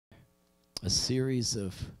a series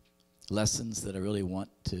of lessons that I really want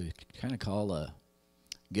to kind of call a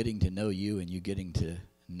getting to know you and you getting to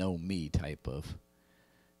know me type of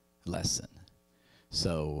lesson.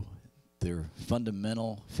 So they're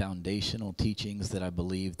fundamental, foundational teachings that I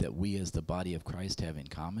believe that we as the body of Christ have in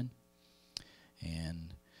common.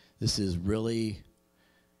 And this is really,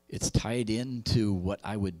 it's tied into what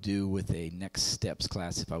I would do with a next steps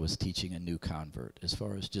class if I was teaching a new convert. As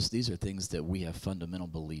far as just these are things that we have fundamental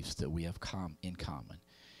beliefs that we have in common.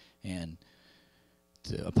 And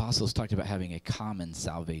the apostles talked about having a common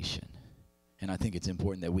salvation. And I think it's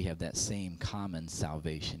important that we have that same common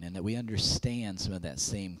salvation and that we understand some of that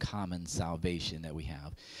same common salvation that we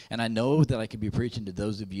have. And I know that I could be preaching to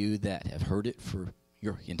those of you that have heard it for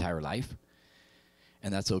your entire life,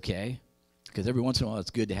 and that's okay, because every once in a while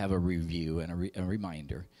it's good to have a review and a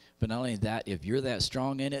reminder. But not only that, if you're that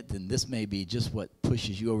strong in it, then this may be just what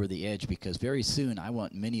pushes you over the edge, because very soon I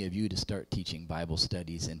want many of you to start teaching Bible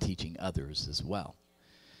studies and teaching others as well.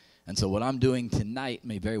 And so what I'm doing tonight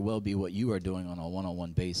may very well be what you are doing on a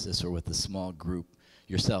one-on-one basis or with a small group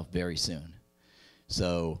yourself very soon.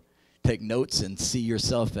 So take notes and see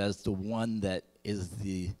yourself as the one that is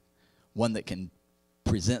the one that can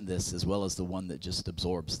present this as well as the one that just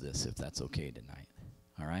absorbs this, if that's okay tonight.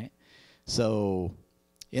 All right? So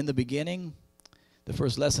in the beginning, the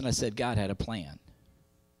first lesson I said God had a plan.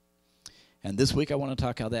 And this week I want to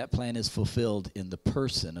talk how that plan is fulfilled in the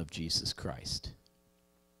person of Jesus Christ.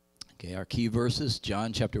 Okay, our key verses,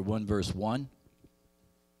 John chapter 1, verse 1.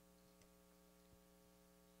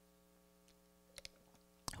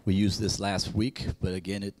 We used this last week, but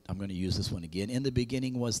again, I'm going to use this one again. In the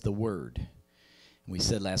beginning was the Word. And we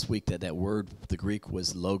said last week that that word, the Greek,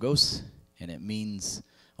 was logos, and it means,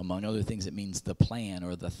 among other things, it means the plan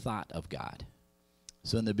or the thought of God.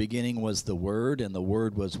 So in the beginning was the Word, and the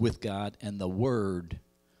Word was with God, and the Word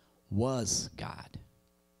was God.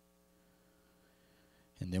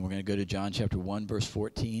 And then we're going to go to John chapter 1, verse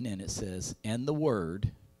 14, and it says, and the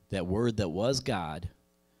Word that was God,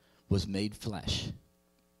 was made flesh,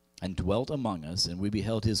 and dwelt among us, and we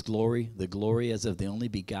beheld his glory, the glory as of the only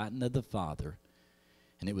begotten of the Father,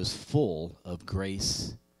 and it was full of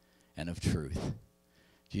grace and of truth.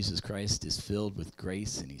 Jesus Christ is filled with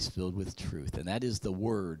grace, and he's filled with truth, and that is the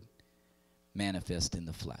Word manifest in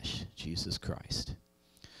the flesh, Jesus Christ.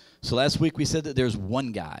 So last week we said that there's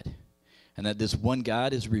one God, and that this one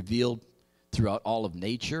God is revealed throughout all of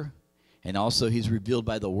nature, and also he's revealed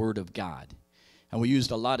by the Word of God. And we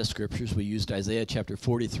used a lot of scriptures. We used Isaiah chapter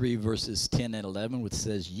 43, verses 10 and 11, which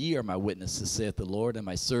says, ye are my witnesses, saith the Lord, and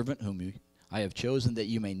my servant whom I have chosen, that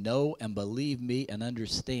you may know and believe me and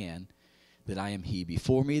understand that I am he.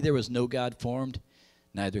 Before me there was no God formed,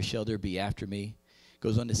 neither shall there be after me.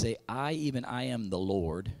 Goes on to say, I, even I am the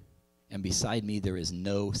Lord, and beside me there is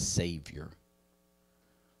no Savior.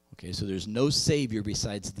 Okay, so there's no Savior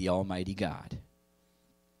besides the Almighty God.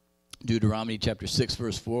 Deuteronomy chapter 6,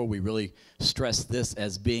 verse 4, we really stress this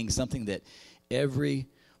as being something that every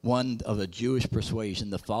one of a Jewish persuasion,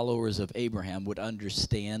 the followers of Abraham, would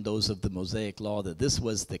understand, those of the Mosaic law, that this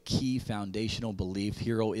was the key foundational belief.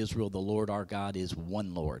 Hear, O Israel, the Lord our God is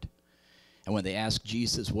one Lord. And when they ask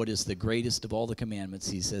Jesus, what is the greatest of all the commandments,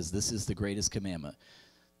 he says, this is the greatest commandment.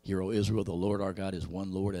 Hear, O Israel, the Lord our God is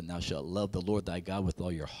one Lord, and thou shalt love the Lord thy God with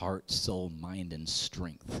all your heart, soul, mind, and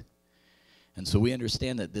strength. And so we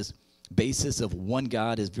understand that this basis of one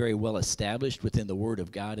God is very well established within the Word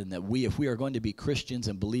of God, and that if we are going to be Christians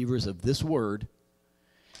and believers of this Word,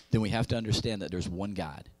 then we have to understand that there's one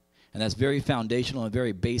God. And that's very foundational and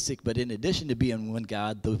very basic, but in addition to being one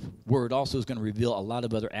God, the Word also is going to reveal a lot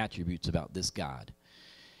of other attributes about this God.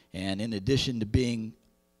 And in addition to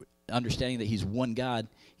understanding that he's one God,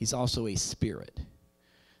 he's also a spirit.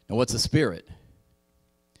 Now, what's a spirit?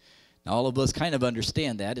 Now, all of us kind of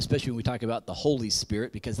understand that, especially when we talk about the Holy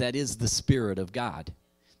Spirit, because that is the Spirit of God.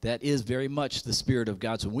 That is very much the Spirit of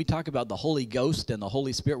God. So when we talk about the Holy Ghost and the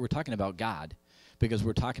Holy Spirit, we're talking about God, because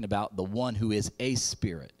we're talking about the one who is a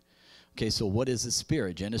spirit. Okay, so what is a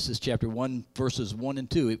spirit? Genesis chapter 1, verses 1 and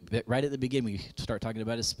 2, right at the beginning, we start talking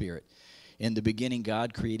about a spirit. In the beginning,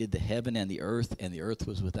 God created the heaven and the earth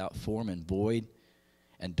was without form and void,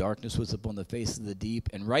 and darkness was upon the face of the deep.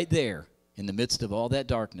 And right there, in the midst of all that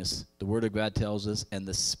darkness, the Word of God tells us, and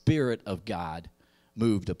the Spirit of God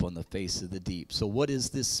moved upon the face of the deep. So what is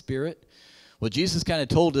this Spirit? Well, Jesus kind of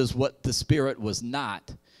told us what the Spirit was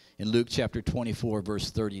not in Luke chapter 24, verse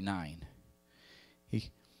 39.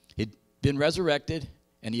 He'd been resurrected,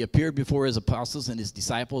 and he appeared before his apostles and his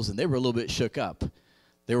disciples, and they were a little bit shook up.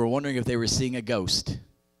 They were wondering if they were seeing a ghost.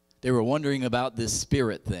 They were wondering about this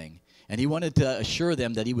spirit thing. And he wanted to assure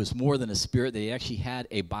them that he was more than a spirit, that he actually had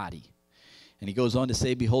a body. And he goes on to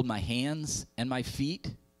say, behold my hands and my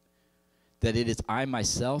feet, that it is I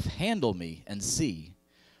myself. Handle me and see.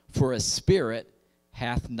 For a spirit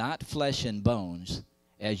hath not flesh and bones,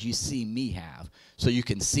 as you see me have. So you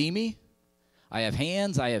can see me. I have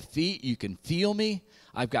hands, I have feet. You can feel me.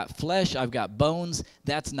 I've got flesh, I've got bones.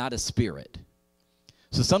 That's not a spirit.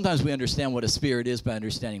 So sometimes we understand what a spirit is by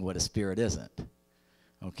understanding what a spirit isn't.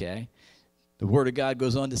 Okay? The Word of God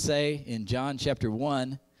goes on to say in John chapter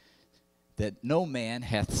 1 that no man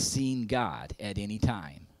hath seen God at any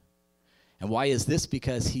time. And why is this?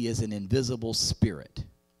 Because he is an invisible spirit.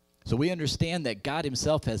 So we understand that God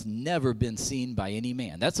himself has never been seen by any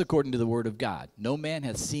man. That's according to the Word of God. No man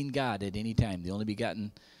hath seen God at any time. The only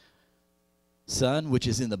begotten Son, which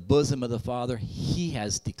is in the bosom of the Father, he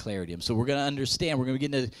has declared him. So we're going to understand, we're going to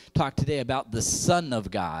begin to talk today about the Son of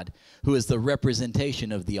God, who is the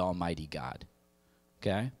representation of the Almighty God.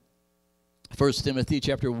 Okay? 1 Timothy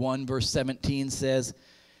chapter 1, verse 17 says,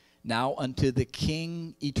 now unto the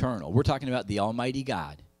King eternal. We're talking about the Almighty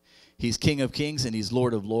God. He's King of kings and he's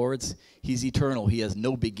Lord of lords. He's eternal. He has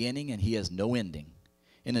no beginning and he has no ending.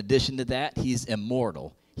 In addition to that, he's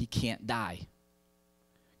immortal. He can't die.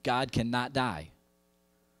 God cannot die.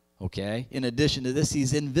 Okay? In addition to this,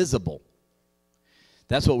 he's invisible.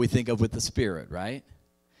 That's what we think of with the Spirit, right?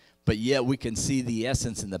 But yet we can see the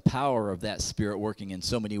essence and the power of that Spirit working in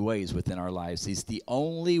so many ways within our lives. He's the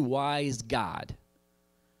only wise God.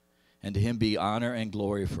 And to him be honor and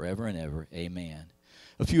glory forever and ever. Amen.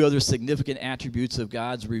 A few other significant attributes of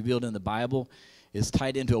God's revealed in the Bible is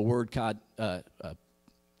tied into a word called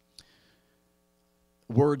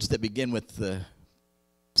words that begin with the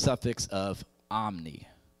suffix of omni,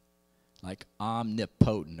 like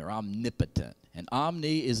omnipotent or omnipotent. And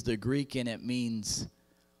omni is the Greek, and it means,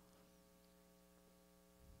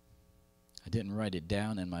 I didn't write it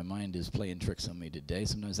down, and my mind is playing tricks on me today.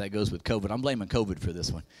 Sometimes that goes with COVID. I'm blaming COVID for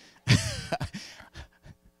this one.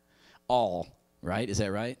 All, right? Is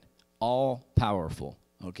that right? All powerful,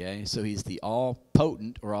 okay? So he's the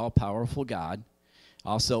all-potent or all-powerful God.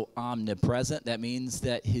 Also omnipresent, that means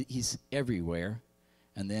that he's everywhere.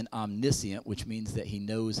 And then omniscient, which means that he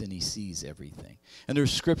knows and he sees everything. And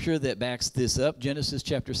there's scripture that backs this up. Genesis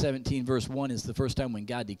chapter 17, verse 1 is the first time when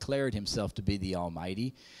God declared himself to be the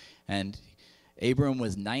Almighty. And Abram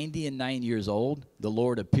was 90 years old. The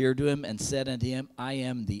Lord appeared to him and said unto him, I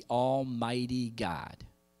am the Almighty God.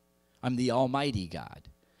 I'm the Almighty God.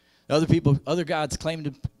 Other gods claim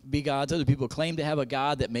to be gods. Other people claim to have a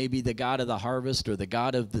God that may be the God of the harvest or the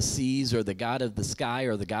God of the seas or the God of the sky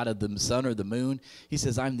or the God of the sun or the moon. He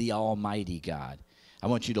says, I'm the Almighty God. I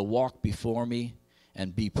want you to walk before me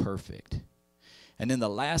and be perfect. And in the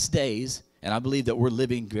last days, and I believe that we're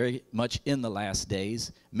living very much in the last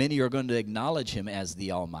days, many are going to acknowledge him as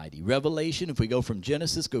the Almighty. Revelation, if we go from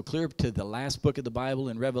Genesis, go clear to the last book of the Bible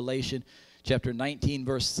in Revelation, chapter 19,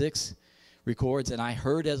 verse 6, records, and I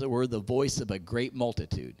heard, as it were, the voice of a great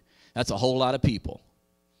multitude. That's a whole lot of people.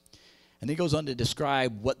 And he goes on to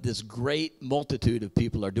describe what this great multitude of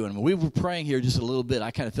people are doing. When we were praying here just a little bit, I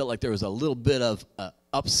kind of felt like there was a little bit of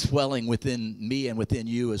upswelling within me and within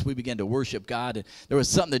you as we began to worship God. And there was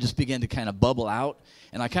something that just began to kind of bubble out.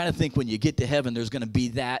 And I kind of think when you get to heaven, there's going to be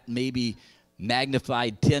that maybe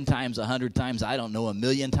magnified 10 times, 100 times, I don't know,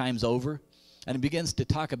 1,000,000 times over. And it begins to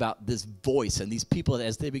talk about this voice and these people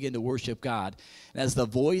as they begin to worship God. And as the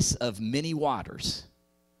voice of many waters.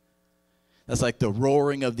 That's like the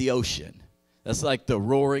roaring of the ocean. That's like the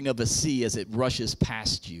roaring of a sea as it rushes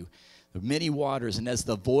past you. Many waters, and as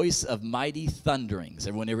the voice of mighty thunderings.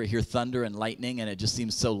 Everyone ever hear thunder and lightning and it just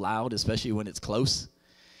seems so loud, especially when it's close?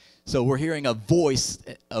 So we're hearing a voice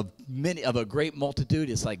of a great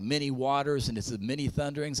multitude. It's like many waters and it's many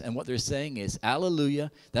thunderings. And what they're saying is,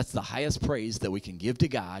 hallelujah, that's the highest praise that we can give to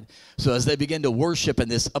God. So as they begin to worship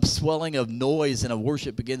and this upswelling of noise and of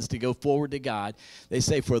worship begins to go forward to God, they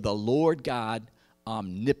say, for the Lord God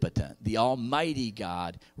omnipotent, the Almighty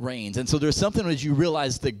God reigns. And so there's something as you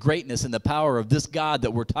realize the greatness and the power of this God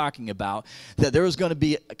that we're talking about, that there is going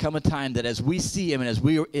to come a time that as we see him and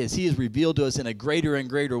as he is revealed to us in a greater and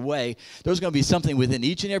greater way, there's going to be something within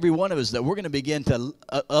each and every one of us that we're going to begin to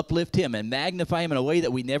uplift him and magnify him in a way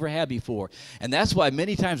that we never have before. And that's why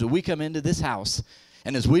many times when we come into this house,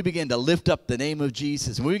 and as we begin to lift up the name of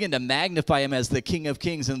Jesus, and we begin to magnify him as the King of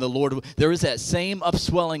Kings and the Lord of, there is that same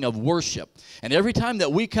upswelling of worship. And every time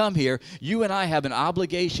that we come here, you and I have an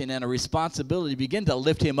obligation and a responsibility to begin to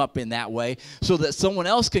lift him up in that way so that someone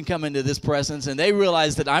else can come into this presence and they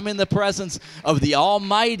realize that I'm in the presence of the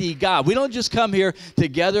Almighty God. We don't just come here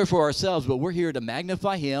together for ourselves, but we're here to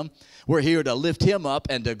magnify him. We're here to lift him up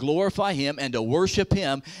and to glorify him and to worship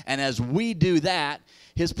him. And as we do that,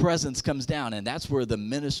 His presence comes down, and that's where the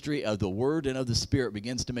ministry of the Word and of the Spirit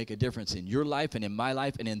begins to make a difference in your life and in my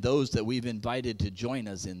life and in those that we've invited to join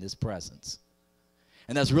us in this presence.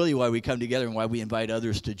 And that's really why we come together and why we invite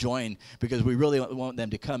others to join, because we really want them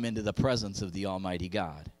to come into the presence of the Almighty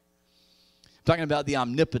God. I'm talking about the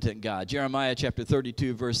omnipotent God. Jeremiah chapter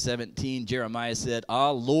 32, verse 17, Jeremiah said,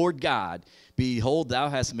 "Ah, Lord God, behold, thou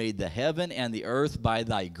hast made the heaven and the earth by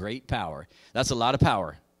thy great power." That's a lot of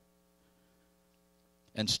power.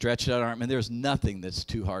 "And stretched out arm, and there's nothing that's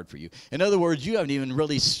too hard for you." In other words, you haven't even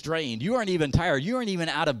really strained. You aren't even tired. You aren't even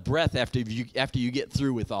out of breath after you get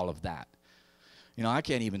through with all of that. You know, I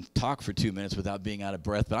can't even talk for 2 minutes without being out of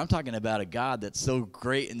breath, but I'm talking about a God that's so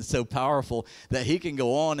great and so powerful that he can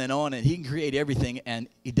go on, and he can create everything, and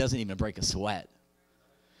he doesn't even break a sweat.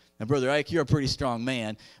 Now, Brother Ike, you're a pretty strong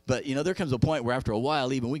man, but, you know, there comes a point where after a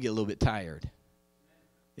while, even we get a little bit tired.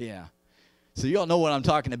 Yeah. So you all know what I'm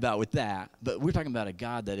talking about with that, but we're talking about a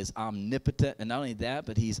God that is omnipotent, and not only that,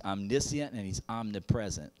 but he's omniscient and he's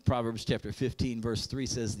omnipresent. Proverbs chapter 15, verse 3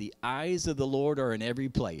 says, "The eyes of the Lord are in every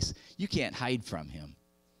place." You can't hide from him.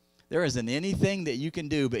 There isn't anything that you can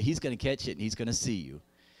do, but he's going to catch it and he's going to see you.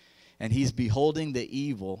 And he's beholding the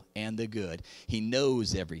evil and the good. He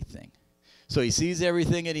knows everything. So he sees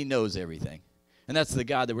everything and he knows everything. And that's the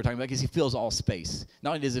God that we're talking about, because he fills all space. Not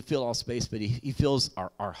only does he fill all space, but he fills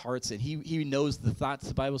our hearts, and he knows the thoughts.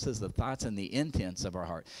 The Bible says the thoughts and the intents of our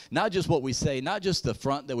heart. Not just what we say, not just the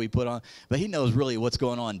front that we put on, but he knows really what's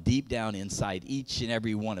going on deep down inside each and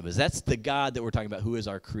every one of us. That's the God that we're talking about, who is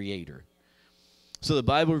our creator. So the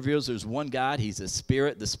Bible reveals there's one God. He's a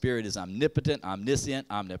spirit. The Spirit is omnipotent, omniscient,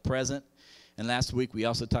 omnipresent. And last week we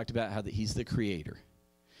also talked about how he's the creator.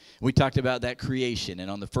 We talked about that creation,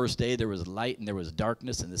 and on the first day there was light and there was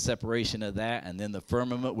darkness and the separation of that, and then the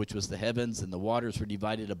firmament, which was the heavens, and the waters were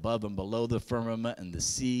divided above and below the firmament, and the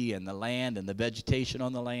sea and the land and the vegetation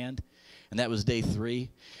on the land, and that was day 3.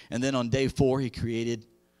 And then on day 4 he created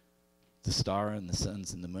the star and the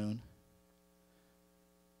suns and the moon.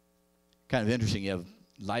 Kind of interesting, you have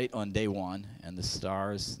light on day 1, and the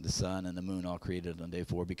stars, the sun, and the moon all created on day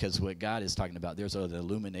 4, because what God is talking about, there's an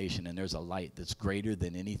illumination and there's a light that's greater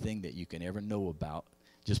than anything that you can ever know about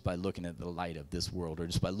just by looking at the light of this world, or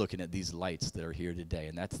just by looking at these lights that are here today.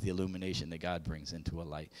 And that's the illumination that God brings into a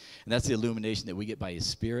light. And that's the illumination that we get by his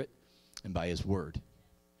Spirit and by his Word.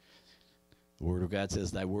 The Word of God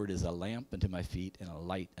says, "Thy word is a lamp unto my feet and a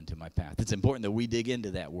light unto my path." It's important that we dig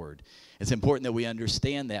into that word. It's important that we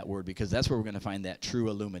understand that word, because that's where we're going to find that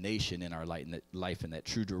true illumination in our life and that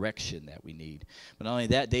true direction that we need. But not only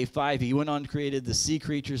that, day 5, he went on and created the sea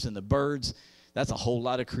creatures and the birds. That's a whole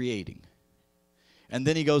lot of creating. And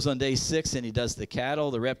then he goes on day 6 and he does the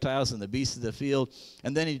cattle, the reptiles, and the beasts of the field.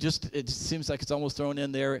 And then it just seems like it's almost thrown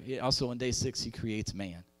in there. Also on day 6 he creates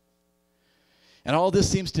man. And all this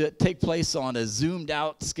seems to take place on a zoomed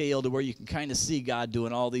out scale, to where you can kind of see God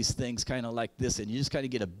doing all these things kind of like this, and you just kind of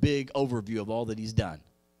get a big overview of all that he's done.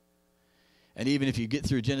 And even if you get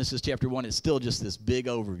through Genesis chapter 1, it's still just this big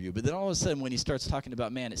overview. But then all of a sudden when he starts talking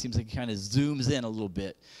about man, it seems like he kind of zooms in a little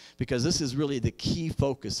bit, because this is really the key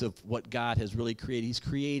focus of what God has really created. He's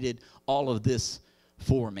created all of this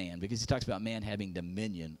for man, because he talks about man having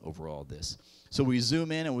dominion over all this. So we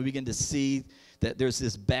zoom in and we begin to see that there's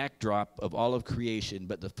this backdrop of all of creation,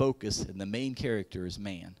 but the focus and the main character is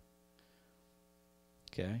man.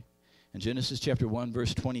 Okay? In Genesis chapter 1,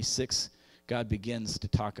 verse 26, God begins to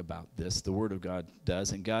talk about this. The Word of God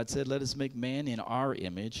does. "And God said, Let us make man in our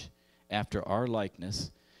image, after our likeness,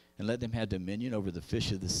 and let them have dominion over the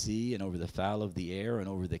fish of the sea, and over the fowl of the air, and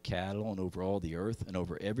over the cattle, and over all the earth, and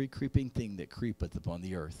over every creeping thing that creepeth upon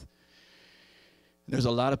the earth." And there's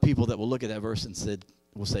a lot of people that will look at that verse and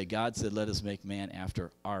will say, God said, "Let us make man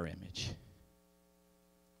after our image."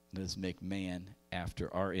 Let us make man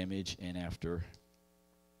after our image and after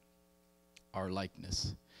our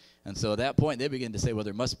likeness. And so at that point, they begin to say, well,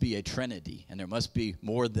 there must be a Trinity, and there must be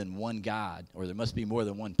more than one God, or there must be more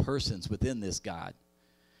than one persons within this God.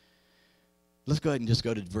 Let's go ahead and just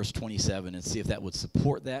go to verse 27 and see if that would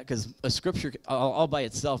support that, because a scripture all by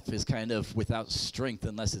itself is kind of without strength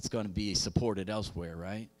unless it's going to be supported elsewhere,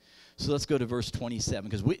 right? So let's go to verse 27,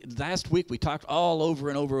 because last week we talked all over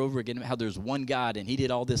and over again about how there's one God, and he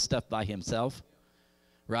did all this stuff by himself,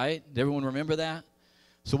 right? Did everyone remember that?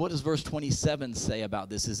 So what does verse 27 say about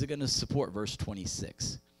this? Is it going to support verse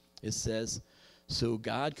 26? It says, "So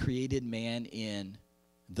God created man in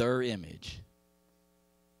their image."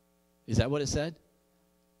 Is that what it said?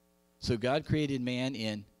 So God created man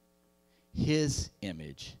in his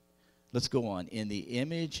image. Let's go on. "In the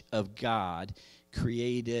image of God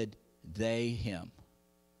created they him."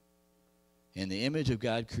 In the image of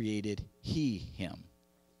God created he him.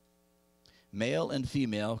 Male and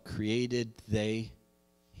female created they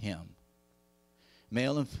him.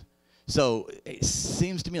 Male and so it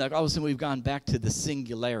seems to me like all of a sudden we've gone back to the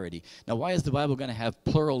singularity. Now, why is the Bible going to have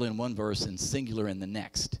plural in one verse and singular in the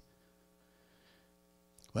next?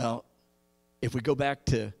 Well, if we go back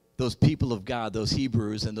to those people of God, those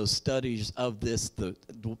Hebrews, and those studies of this,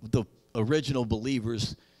 the original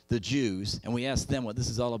believers, the Jews, and we ask them what this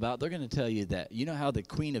is all about, they're going to tell you that, you know how the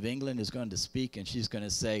Queen of England is going to speak, and she's going to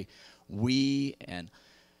say, we, and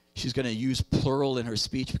she's going to use plural in her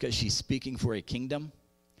speech because she's speaking for a kingdom?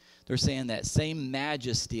 They're saying that same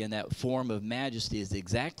majesty and that form of majesty is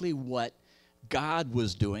exactly what God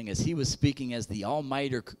was doing as he was speaking as the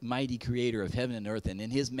almighty creator of heaven and earth. And in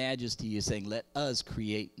his majesty, he is saying, let us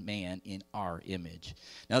create man in our image.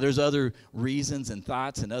 Now, there's other reasons and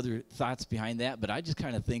thoughts behind that, but I just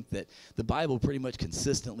kind of think that the Bible pretty much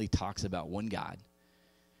consistently talks about one God.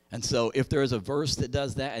 And so if there is a verse that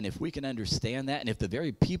does that, and if we can understand that, and if the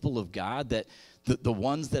very people of God, that the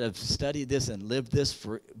ones that have studied this and lived this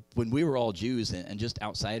for when we were all Jews and just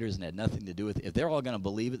outsiders and had nothing to do with it, if they're all going to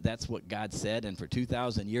believe it, that's what God said, and for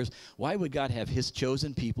 2,000 years, why would God have his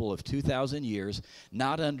chosen people of 2,000 years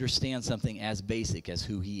not understand something as basic as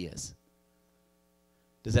who he is?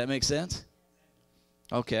 Does that make sense?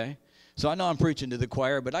 Okay. So I know I'm preaching to the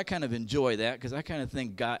choir, but I kind of enjoy that because I kind of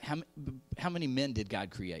think God, how many men did God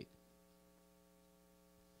create?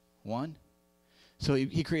 One? So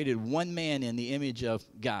he created one man in the image of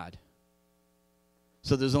God.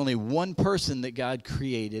 So there's only one person that God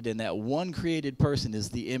created, and that one created person is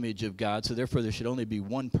the image of God, so therefore there should only be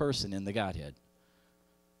one person in the Godhead.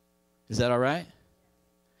 Is that all right?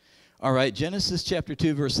 All right, Genesis chapter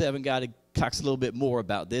 2, verse 7, God talks a little bit more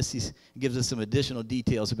about this. He gives us some additional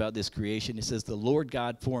details about this creation. He says, the Lord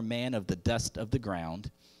God formed man of the dust of the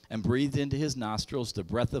ground and breathed into his nostrils the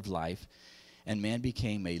breath of life, and man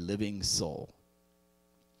became a living soul.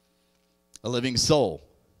 A living soul.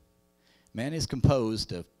 Man is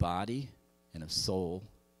composed of body and of soul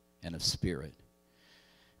and of spirit.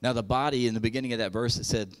 Now the body, in the beginning of that verse, it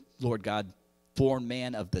said, Lord God formed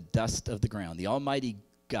man of the dust of the ground. The Almighty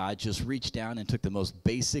God just reached down and took the most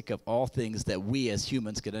basic of all things that we as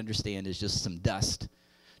humans could understand is just some dust,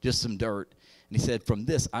 just some dirt. And he said, from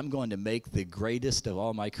this, I'm going to make the greatest of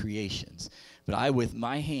all my creations. But I, with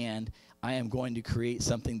my hand, I am going to create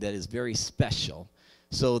something that is very special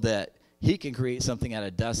so that he can create something out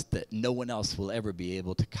of dust that no one else will ever be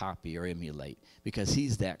able to copy or emulate because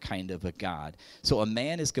he's that kind of a God. So a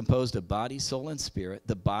man is composed of body, soul, and spirit.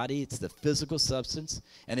 The body, it's the physical substance,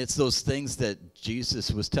 and it's those things that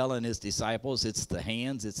Jesus was telling his disciples. It's the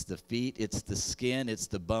hands, it's the feet, it's the skin, it's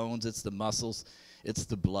the bones, it's the muscles, it's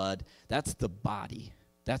the blood. That's the body.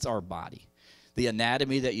 That's our body. The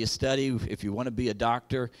anatomy that you study, if you want to be a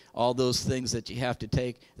doctor, all those things that you have to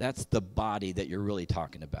take, that's the body that you're really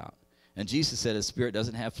talking about. And Jesus said a spirit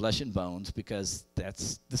doesn't have flesh and bones because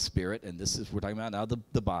that's the spirit, and this is, we're talking about now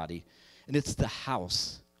the body. And it's the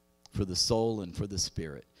house for the soul and for the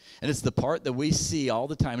spirit. And it's the part that we see all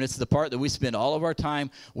the time, and it's the part that we spend all of our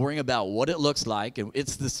time worrying about what it looks like, and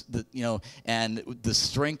it's this, and the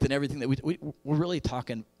strength and everything that we're really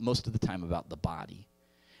talking most of the time about the body.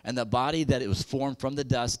 And the body that it was formed from the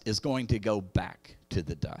dust is going to go back to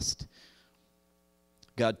the dust.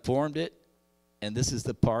 God formed it, and this is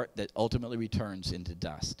the part that ultimately returns into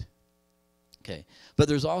dust. Okay, but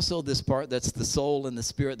there's also this part that's the soul and the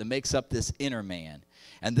spirit that makes up this inner man.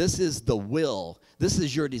 And this is the will. This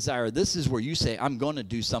is your desire. This is where you say, I'm going to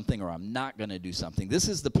do something or I'm not going to do something. This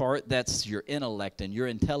is the part that's your intellect and your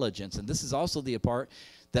intelligence. And this is also the part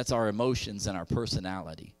that's our emotions and our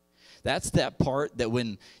personality. That's that part that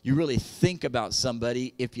when you really think about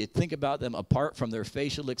somebody, if you think about them apart from their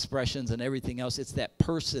facial expressions and everything else, it's that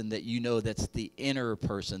person that you know that's the inner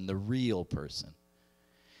person, the real person.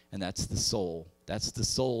 And that's the soul. That's the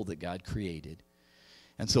soul that God created.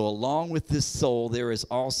 And so along with this soul, there is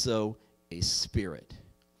also a spirit.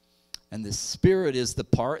 And the spirit is the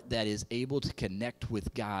part that is able to connect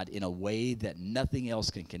with God in a way that nothing else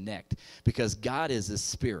can connect, because God is a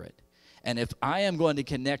spirit. And if I am going to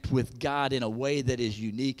connect with God in a way that is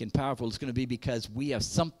unique and powerful, it's going to be because we have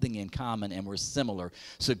something in common and we're similar.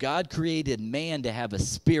 So God created man to have a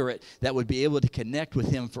spirit that would be able to connect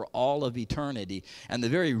with him for all of eternity. And the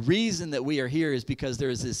very reason that we are here is because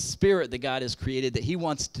there is this spirit that God has created that he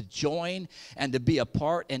wants to join and to be a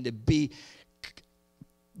part and to be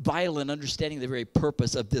vital in understanding the very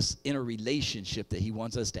purpose of this inner relationship that he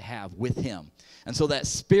wants us to have with him. And so that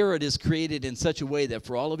spirit is created in such a way that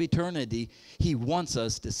for all of eternity, he wants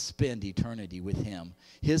us to spend eternity with him,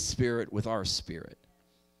 his spirit with our spirit.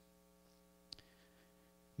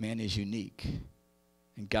 Man is unique.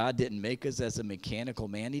 And God didn't make us as a mechanical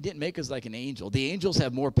man. He didn't make us like an angel. The angels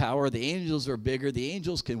have more power. The angels are bigger. The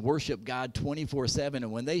angels can worship God 24/7.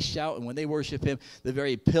 And when they shout and when they worship him, the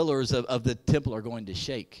very pillars of the temple are going to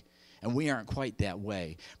shake. And we aren't quite that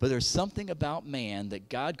way. But there's something about man that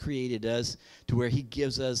God created us to where he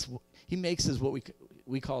gives us, he makes us what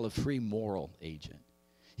we call a free moral agent.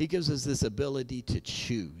 He gives us this ability to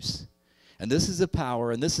choose. And this is a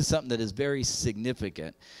power, and this is something that is very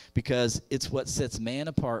significant because it's what sets man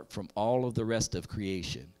apart from all of the rest of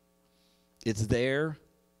creation. It's there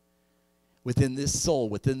within this soul,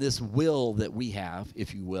 within this will that we have,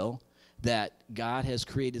 if you will, that God has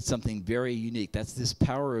created something very unique. That's this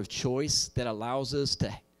power of choice that allows us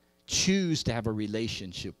to choose to have a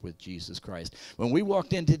relationship with Jesus Christ. When we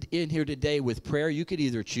walked in here today with prayer, you could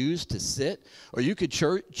either choose to sit or you could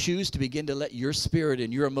choose to begin to let your spirit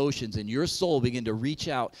and your emotions and your soul begin to reach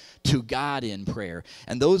out to God in prayer.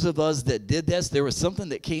 And those of us that did this, there was something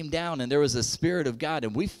that came down and there was a Spirit of God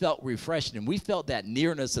and we felt refreshed and we felt that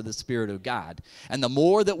nearness of the Spirit of God. And the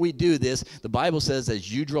more that we do this, the Bible says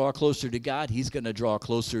as you draw closer to God, he's going to draw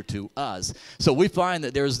closer to us. So we find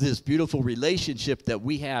that there's this beautiful relationship that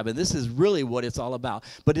we have, and this is really what it's all about.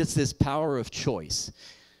 But it's this power of choice.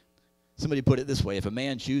 Somebody put it this way: if a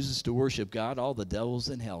man chooses to worship God, all the devils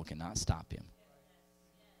in hell cannot stop him.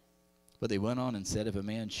 But they went on and said, if a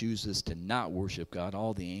man chooses to not worship God,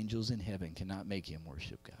 all the angels in heaven cannot make him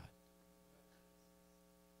worship God.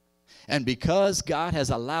 And because God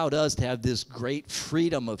has allowed us to have this great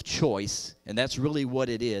freedom of choice, and that's really what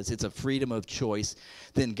it is, it's a freedom of choice,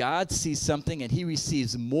 then God sees something and he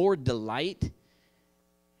receives more delight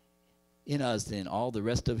in us than all the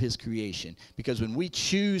rest of his creation. Because when we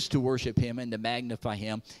choose to worship him and to magnify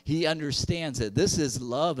him, he understands that this is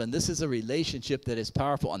love and this is a relationship that is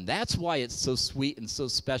powerful. And that's why it's so sweet and so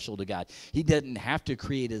special to God. He didn't have to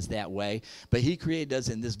create us that way, but he created us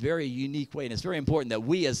in this very unique way. And it's very important that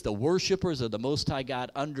we as the worshipers of the Most High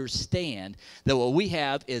God understand that what we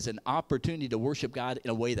have is an opportunity to worship God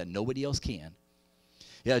in a way that nobody else can.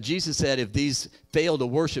 Yeah, Jesus said, if these fail to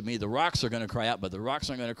worship me, the rocks are going to cry out, but the rocks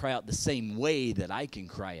aren't going to cry out the same way that I can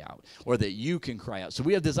cry out or that you can cry out. So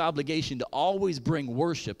we have this obligation to always bring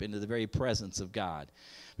worship into the very presence of God,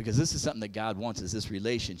 because this is something that God wants, is this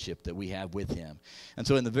relationship that we have with him. And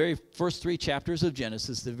so in the very first 3 chapters of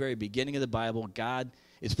Genesis, the very beginning of the Bible,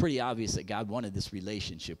 it's pretty obvious that God wanted this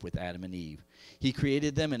relationship with Adam and Eve. He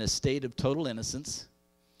created them in a state of total innocence.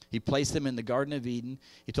 He placed them in the Garden of Eden.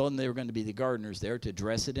 He told them they were going to be the gardeners there, to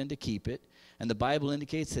dress it and to keep it. And the Bible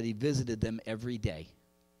indicates that he visited them every day.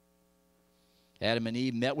 Adam and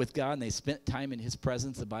Eve met with God, and they spent time in his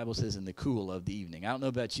presence, the Bible says, in the cool of the evening. I don't know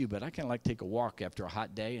about you, but I kind of like to take a walk after a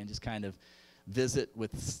hot day and just kind of visit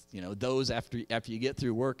with, those after you get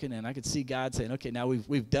through working. And I could see God saying, okay, now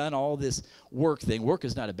we've done all this work thing. Work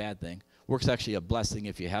is not a bad thing. Work's actually a blessing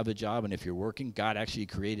if you have a job and if you're working. God actually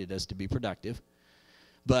created us to be productive.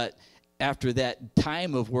 But after that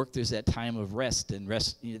time of work, there's that time of rest, and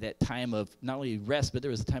that time of not only rest, but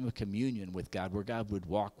there was a time of communion with God where God would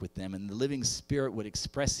walk with them and the living Spirit would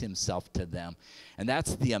express himself to them. And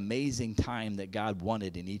that's the amazing time that God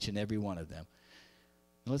wanted in each and every one of them.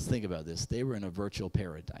 Now let's think about this. They were in a virtual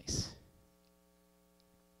paradise.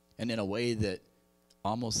 And in a way that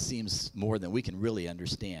almost seems more than we can really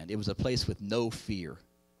understand. It was a place with no fear.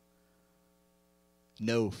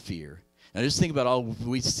 No fear. Now, just think about all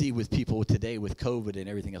we see with people today with COVID and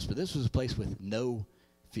everything else. But this was a place with no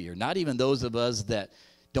fear. Not even those of us that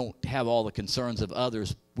don't have all the concerns of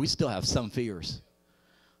others. We still have some fears.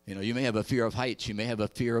 You may have a fear of heights. You may have a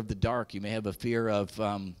fear of the dark. You may have a fear of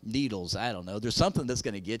needles. I don't know. There's something that's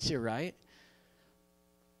going to get you, right?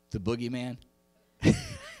 The boogeyman.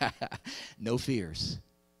 No fears.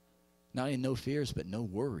 Not only no fears, but no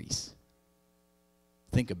worries.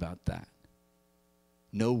 Think about that.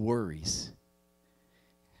 No worries.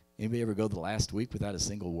 Anybody ever go the last week without a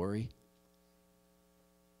single worry?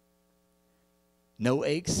 No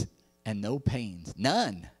aches and no pains.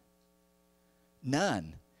 None.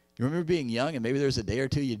 None. You remember being young and maybe there was a day or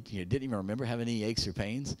two you didn't even remember having any aches or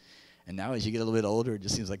pains? And now as you get a little bit older, it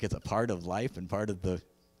just seems like it's a part of life and part of the...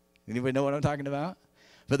 Anybody know what I'm talking about?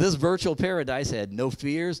 But this virtual paradise had no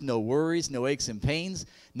fears, no worries, no aches and pains,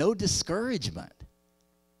 no discouragement.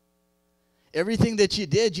 Everything that you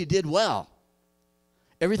did well.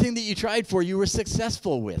 Everything that you tried for, you were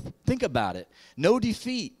successful with. Think about it. No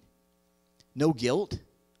defeat. No guilt.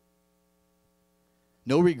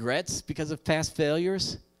 No regrets because of past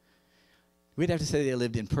failures. We'd have to say they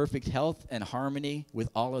lived in perfect health and harmony with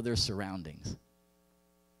all of their surroundings.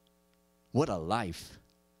 What a life.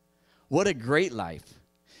 What a great life.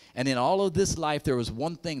 And in all of this life, there was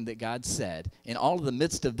one thing that God said. In all of the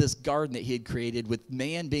midst of this garden that he had created, with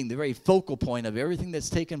man being the very focal point of everything that's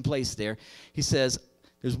taken place there, he says,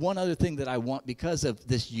 there's one other thing that I want. Because of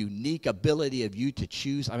this unique ability of you to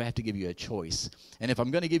choose, I have to give you a choice. And if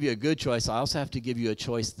I'm going to give you a good choice, I also have to give you a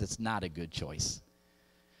choice that's not a good choice.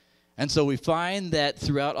 And so we find that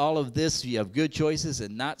throughout all of this, you have good choices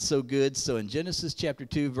and not so good. So in Genesis chapter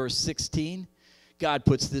 2, verse 16, God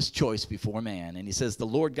puts this choice before man. And he says, the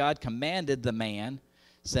Lord God commanded the man,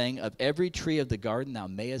 saying, of every tree of the garden thou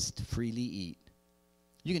mayest freely eat.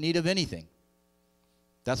 You can eat of anything.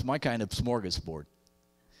 That's my kind of smorgasbord.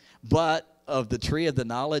 But of the tree of the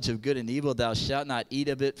knowledge of good and evil thou shalt not eat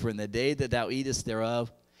of it, for in the day that thou eatest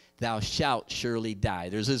thereof, thou shalt surely die.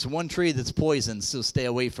 There's this one tree that's poison, so stay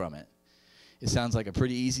away from it. It sounds like a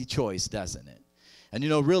pretty easy choice, doesn't it? And, you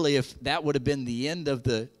know, really, if that would have been the end of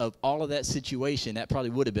all of that situation, that probably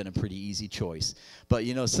would have been a pretty easy choice. But,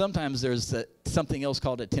 you know, sometimes there's something else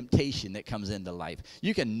called a temptation that comes into life.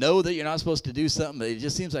 You can know that you're not supposed to do something, but it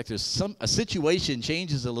just seems like there's a situation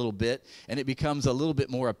changes a little bit, and it becomes a little bit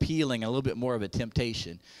more appealing, a little bit more of a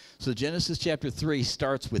temptation. So Genesis chapter 3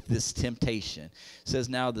 starts with this temptation. It says,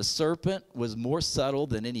 now the serpent was more subtle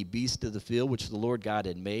than any beast of the field which the Lord God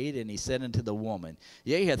had made, and he said unto the woman,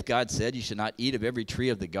 yea, hath God said, you should not eat of every tree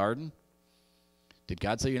of the garden? Did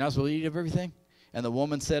God say you're not supposed to eat of everything? And the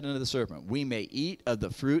woman said unto the serpent, we may eat of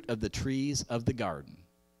the fruit of the trees of the garden.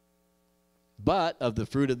 But of the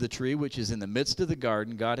fruit of the tree which is in the midst of the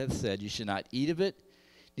garden, God hath said, you should not eat of it,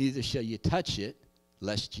 neither shall you touch it,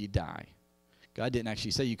 lest ye die. God didn't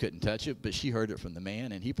actually say you couldn't touch it, but she heard it from the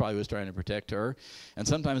man, and he probably was trying to protect her. And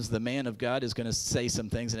sometimes the man of God is going to say some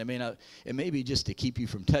things, and it may be just to keep you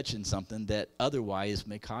from touching something that otherwise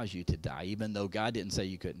may cause you to die, even though God didn't say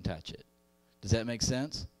you couldn't touch it. Does that make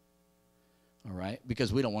sense? All right?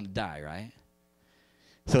 Because we don't want to die, right?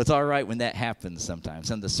 So it's all right when that happens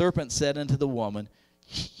sometimes. And the serpent said unto the woman,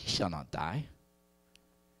 you shall not die.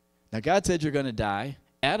 Now God said you're going to die.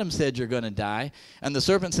 Adam said you're going to die. And the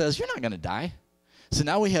serpent says you're not going to die. So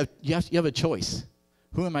now you have a choice.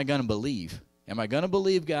 Who am I going to believe? Am I going to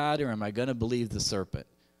believe God, or am I going to believe the serpent?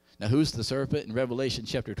 Now, who's the serpent? In Revelation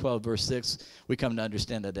chapter 12, verse 6, we come to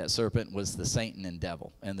understand that serpent was the Satan and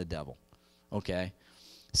the devil. Okay?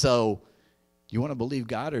 So, you want to believe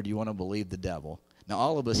God, or do you want to believe the devil? Now,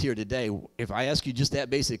 all of us here today, if I ask you just that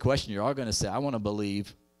basic question, you're all going to say, I want to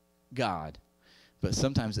believe God. But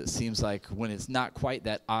sometimes it seems like when it's not quite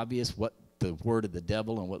that obvious what the word of the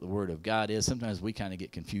devil and what the word of God is, sometimes we kind of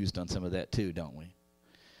get confused on some of that too, don't we?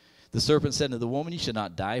 The serpent said to the woman, you shall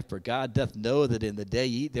not die, for God doth know that in the day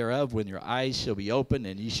ye eat thereof, when your eyes shall be opened,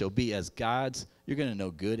 and ye shall be as gods, you're going to know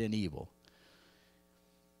good and evil.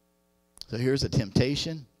 So here's a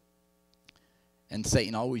temptation. And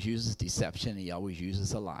Satan always uses deception. He always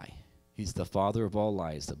uses a lie. He's the father of all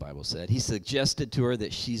lies, the Bible said. He suggested to her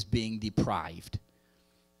that she's being deprived.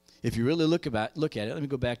 If you really look at it, let me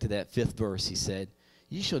go back to that 5th verse. He said,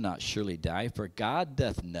 ye shall not surely die, for God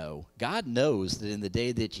doth know. God knows that in the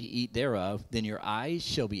day that ye eat thereof, then your eyes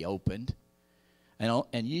shall be opened,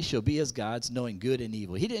 and ye shall be as gods, knowing good and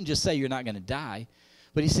evil. He didn't just say you're not going to die,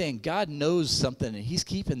 but he's saying God knows something, and he's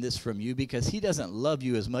keeping this from you because he doesn't love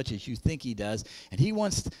you as much as you think he does, and he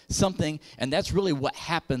wants something, and that's really what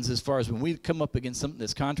happens as far as when we come up against something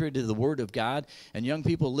that's contrary to the word of God. And young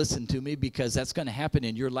people, listen to me, because that's going to happen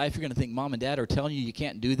in your life. You're going to think mom and dad are telling you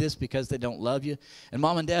can't do this because they don't love you, and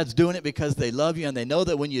mom and dad's doing it because they love you, and they know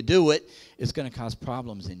that when you do it, it's going to cause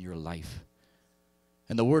problems in your life.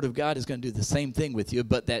 And the word of God is going to do the same thing with you,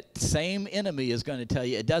 but that same enemy is going to tell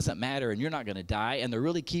you it doesn't matter and you're not going to die, and they're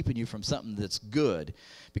really keeping you from something that's good,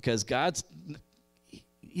 because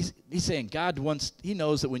he's saying he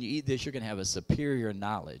knows that when you eat this, you're going to have a superior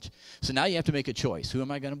knowledge. So now you have to make a choice. Who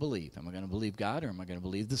am I going to believe? Am I going to believe God, or am I going to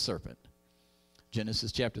believe the serpent?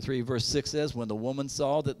 Genesis chapter 3, verse 6 says, when the woman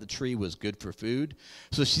saw that the tree was good for food,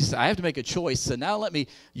 so she said, I have to make a choice, so now let me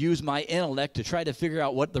use my intellect to try to figure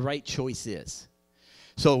out what the right choice is.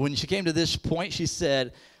 So when she came to this point, she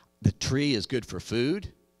said, the tree is good for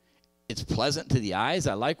food. It's pleasant to the eyes.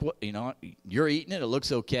 I like what, you're eating it. It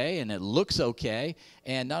looks okay, and it looks okay.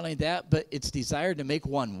 And not only that, but it's desired to make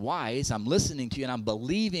one wise. I'm listening to you, and I'm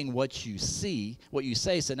believing what you say.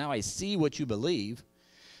 So now I see what you believe.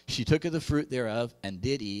 She took of the fruit thereof and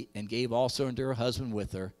did eat, and gave also unto her husband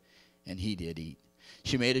with her, and he did eat.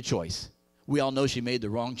 She made a choice. We all know she made the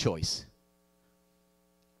wrong choice.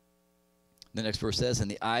 The next verse says,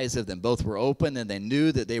 and the eyes of them both were open, and they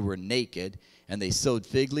knew that they were naked, and they sewed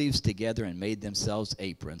fig leaves together and made themselves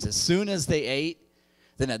aprons. As soon as they ate,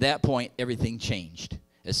 then at that point, everything changed.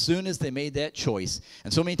 As soon as they made that choice,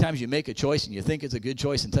 and so many times you make a choice and you think it's a good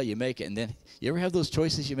choice until you make it, and then you ever have those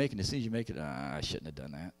choices you make, and as soon as you make it, I shouldn't have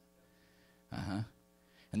done that.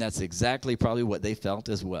 And that's exactly probably what they felt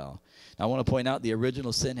as well. Now, I want to point out the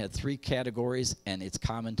original sin had 3 categories, and it's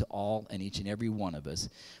common to all and each and every one of us.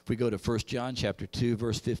 If we go to 1 John chapter 2,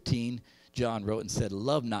 verse 15, John wrote and said,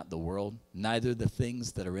 "Love not the world, neither the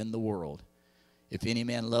things that are in the world. If any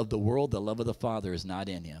man love the world, the love of the Father is not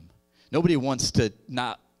in him." Nobody wants to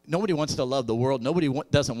love the world. Nobody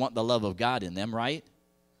doesn't want the love of God in them, right?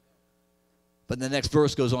 But the next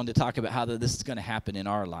verse goes on to talk about how this is going to happen in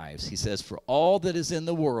our lives. He says, "For all that is in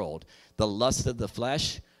the world, the lust of the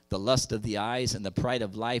flesh, the lust of the eyes, and the pride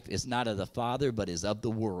of life is not of the Father, but is of the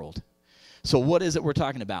world." So what is it we're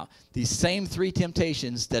talking about? These same 3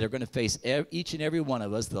 temptations that are going to face each and every one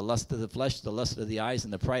of us, the lust of the flesh, the lust of the eyes,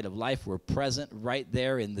 and the pride of life, were present right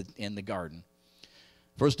there in the garden.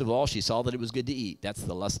 First of all, she saw that it was good to eat. That's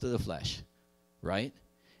the lust of the flesh, right?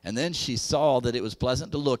 And then she saw that it was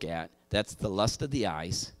pleasant to look at. That's the lust of the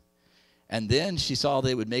eyes. And then she saw that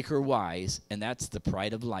it would make her wise, and that's the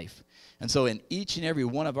pride of life. And so in each and every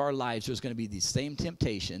one of our lives, there's going to be these same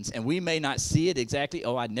temptations, and we may not see it exactly.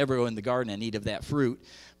 Oh, I'd never go in the garden and eat of that fruit.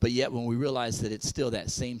 But yet when we realize that it's still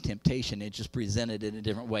that same temptation, it just presented in a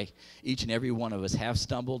different way. Each and every one of us have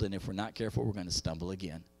stumbled, and if we're not careful, we're going to stumble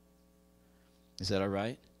again. Is that all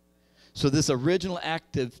right? So this original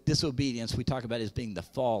act of disobedience we talk about as being the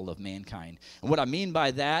fall of mankind. And what I mean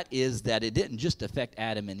by that is that it didn't just affect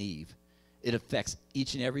Adam and Eve. It affects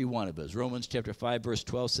each and every one of us. Romans chapter 5, verse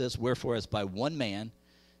 12 says, "Wherefore as by one man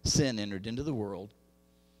sin entered into the world,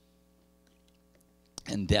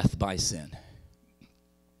 and death by sin."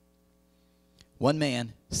 One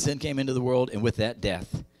man, sin came into the world, and with that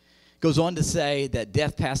death. Goes on to say that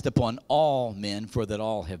death passed upon all men, for that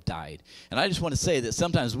all have died. And I just want to say that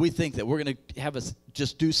sometimes we think that we're going to have us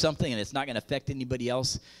just do something and it's not going to affect anybody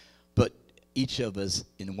else, but each of us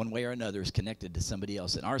in one way or another is connected to somebody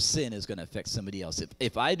else, and our sin is going to affect somebody else.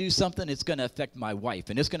 If I do something, it's going to affect my wife,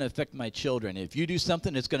 and it's going to affect my children. If you do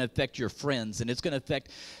something, it's going to affect your friends, and it's going to affect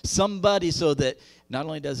somebody, so that not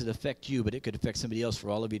only does it affect you, but it could affect somebody else for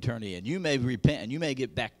all of eternity. And you may repent and you may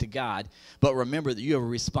get back to God, but remember that you have a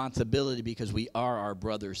responsibility, because we are our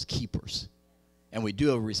brother's keepers. And we do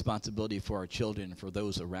have a responsibility for our children and for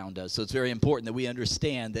those around us. So it's very important that we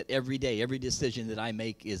understand that every day, every decision that I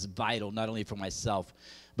make is vital, not only for myself,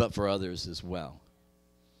 but for others as well.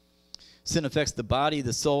 Sin affects the body,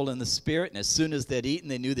 the soul, and the spirit. And as soon as they'd eaten,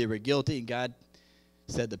 they knew they were guilty. And God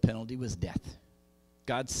said the penalty was death.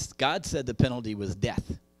 God said the penalty was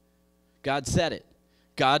death. God said it.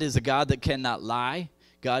 God is a God that cannot lie.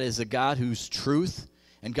 God is a God whose truth.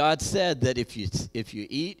 And God said that if you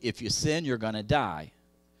eat, if you sin, you're going to die.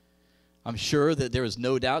 I'm sure that there was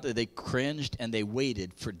no doubt that they cringed and they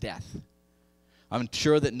waited for death. I'm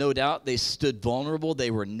sure that no doubt they stood vulnerable.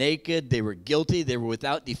 They were naked. They were guilty. They were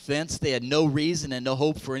without defense. They had no reason and no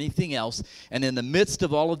hope for anything else. And in the midst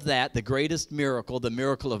of all of that, the greatest miracle, the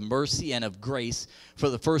miracle of mercy and of grace,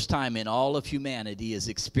 for the first time in all of humanity is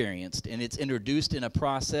experienced. And it's introduced in a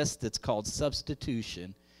process that's called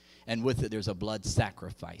substitution. And with it, there's a blood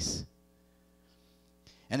sacrifice.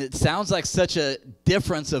 And it sounds like such a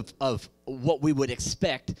difference of what we would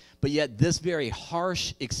expect, but yet this very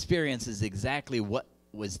harsh experience is exactly what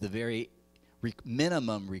was the very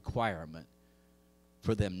minimum requirement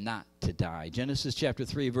for them not to die. Genesis chapter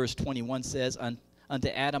 3, verse 21 says, "Unto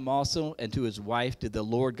Adam also and to his wife did the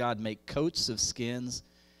Lord God make coats of skins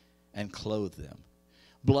and clothe them."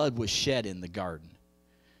 Blood was shed in the garden.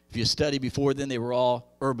 If you study before then, they were all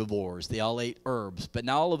herbivores. They all ate herbs. But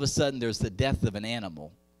now all of a sudden, there's the death of an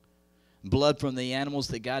animal. Blood from the animals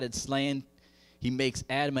that God had slain, he makes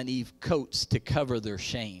Adam and Eve coats to cover their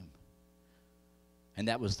shame. And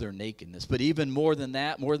that was their nakedness. But even more than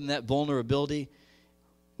that vulnerability,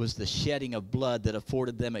 was the shedding of blood that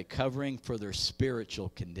afforded them a covering for their spiritual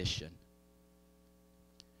condition.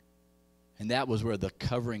 And that was where the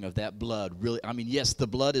covering of that blood really, yes, the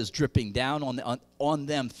blood is dripping down on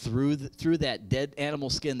them through that dead animal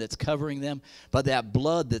skin that's covering them, but that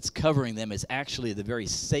blood that's covering them is actually the very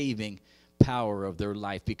saving power of their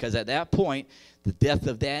life, because at that point, the death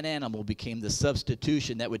of that animal became the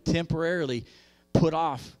substitution that would temporarily put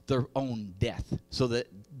off their own death, so that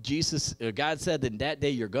God said that in that day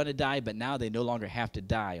you're going to die, but now they no longer have to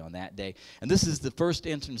die on that day. And this is the first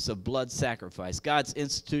instance of blood sacrifice. God's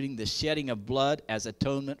instituting the shedding of blood as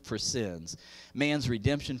atonement for sins. Man's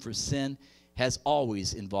redemption for sin has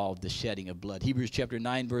always involved the shedding of blood. Hebrews chapter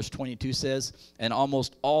 9, verse 22 says, "And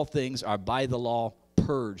almost all things are by the law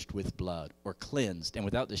purged with blood," or cleansed. "And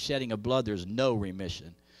without the shedding of blood, there's no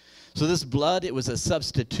remission." So this blood, it was a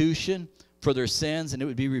substitution for their sins, and it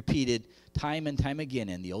would be repeated time and time again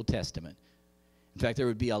in the Old Testament. In fact, there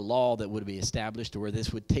would be a law that would be established where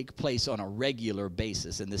this would take place on a regular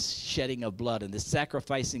basis, and this shedding of blood and this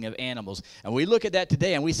sacrificing of animals. And we look at that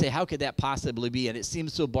today and we say, how could that possibly be? And it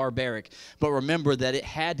seems so barbaric. But remember that it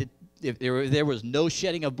had to, if there was no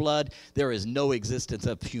shedding of blood, there is no existence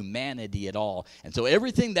of humanity at all. And so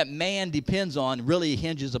everything that man depends on really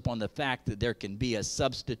hinges upon the fact that there can be a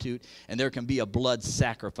substitute and there can be a blood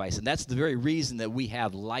sacrifice. And that's the very reason that we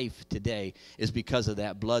have life today, is because of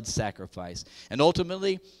that blood sacrifice. And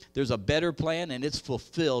ultimately, there's a better plan, and it's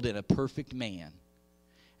fulfilled in a perfect man.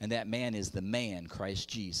 And that man is the man, Christ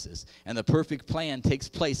Jesus. And the perfect plan takes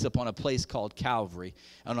place upon a place called Calvary,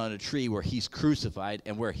 and on a tree where he's crucified,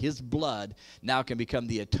 and where his blood now can become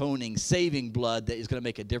the atoning, saving blood that is going to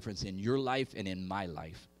make a difference in your life and in my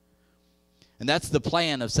life. And that's the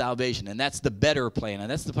plan of salvation, and that's the better plan. And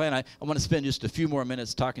that's the plan I want to spend just a few more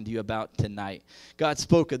minutes talking to you about tonight. God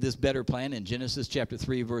spoke of this better plan in Genesis chapter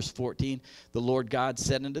 3, verse 14. The Lord God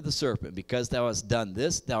said unto the serpent, because thou hast done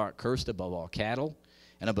this, thou art cursed above all cattle,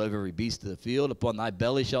 and above every beast of the field. Upon thy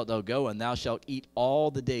belly shalt thou go, and thou shalt eat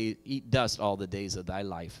dust all the days of thy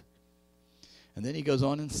life. And then he goes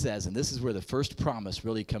on and says, and this is where the first promise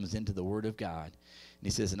really comes into the Word of God. And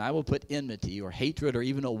he says, and I will put enmity or hatred or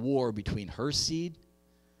even a war between her seed,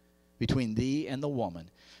 between thee and the woman.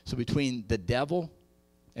 So between the devil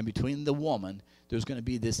and between the woman, there's going to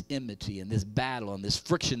be this enmity and this battle and this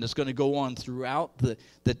friction that's going to go on throughout the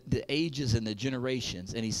ages and the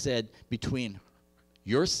generations. And he said, between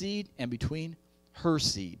your seed and between her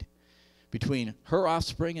seed, between her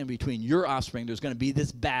offspring and between your offspring, there's going to be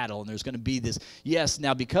this battle, and there's going to be this. Yes,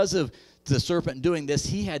 now because of the serpent doing this,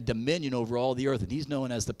 he had dominion over all the earth, and he's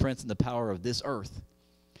known as the prince and the power of this earth.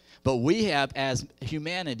 But we have, as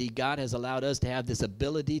humanity, God has allowed us to have this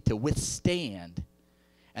ability to withstand.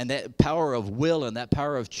 And that power of will and that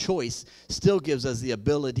power of choice still gives us the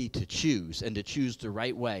ability to choose, and to choose the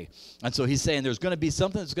right way. And so he's saying there's going to be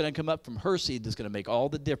something that's going to come up from her seed that's going to make all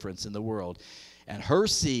the difference in the world. And her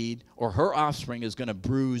seed or her offspring is going to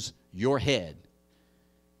bruise your head,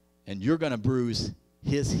 and you're going to bruise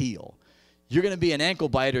his heel. You're going to be an ankle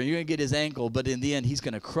biter, and you're going to get his ankle, but in the end, he's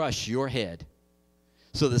going to crush your head.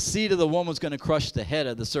 So the seed of the woman's going to crush the head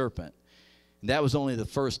of the serpent. And that was only the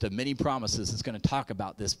first of many promises that's going to talk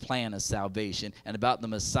about this plan of salvation and about the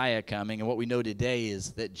Messiah coming. And what we know today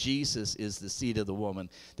is that Jesus is the seed of the woman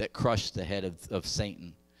that crushed the head of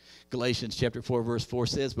Satan. Galatians chapter 4, verse 4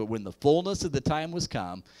 says, but when the fullness of the time was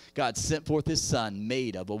come, God sent forth his Son,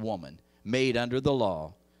 made of a woman, made under the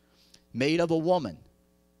law, made of a woman,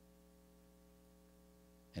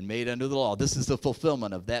 and made under the law. This is the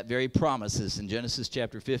fulfillment of that very promises in Genesis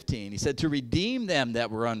chapter 15. He said, to redeem them that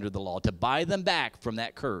were under the law, to buy them back from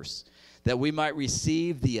that curse, that we might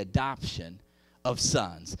receive the adoption of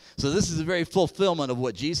sons. So this is the very fulfillment of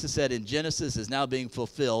what Jesus said in Genesis is now being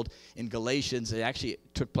fulfilled in Galatians. It actually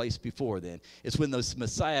took place before then. It's when the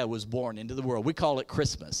Messiah was born into the world. We call it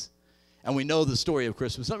Christmas, and we know the story of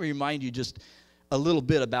Christmas. Let me remind you just a little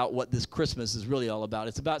bit about what this Christmas is really all about.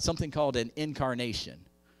 It's about something called an incarnation.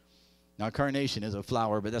 Now, carnation is a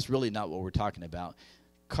flower, but that's really not what we're talking about.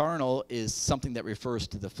 Carnal is something that refers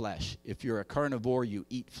to the flesh. If you're a carnivore, you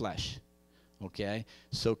eat flesh, okay?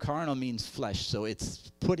 So carnal means flesh, so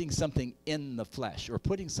it's putting something in the flesh or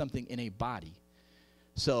putting something in a body.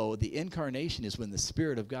 So the incarnation is when the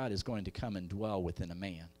Spirit of God is going to come and dwell within a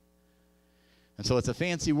man. And so it's a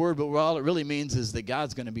fancy word, but all it really means is that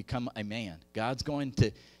God's going to become a man. God's going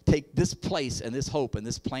to take this place and this hope and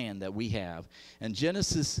this plan that we have. And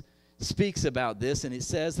Genesis speaks about this, and it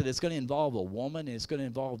says that it's going to involve a woman, and it's going to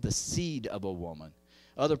involve the seed of a woman.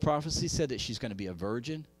 Other prophecies said that she's going to be a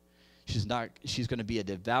virgin. She's going to be a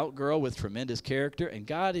devout girl with tremendous character, and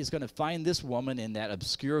God is going to find this woman in that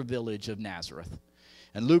obscure village of Nazareth.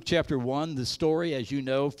 And Luke chapter 1, the story, as you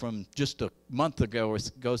know, from just a month ago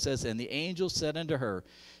says, and the angel said unto her,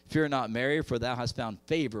 fear not, Mary, for thou hast found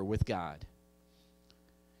favor with God.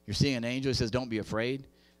 You're seeing an angel who says, don't be afraid.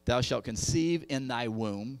 Thou shalt conceive in thy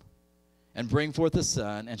womb, and bring forth a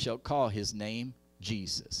son, and shalt call his name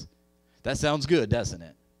Jesus. That sounds good, doesn't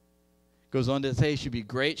it? Goes on to say, he shall be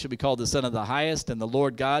great, shall be called the Son of the Highest, and the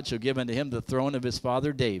Lord God shall give unto him the throne of his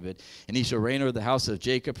father David, and he shall reign over the house of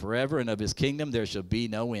Jacob forever, and of his kingdom there shall be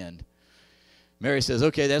no end. Mary says,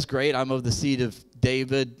 okay, that's great. I'm of the seed of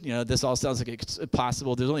David. You know, this all sounds like it's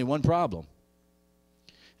possible. There's only one problem.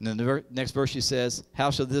 And then the next verse she says, how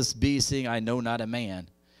shall this be, seeing I know not a man?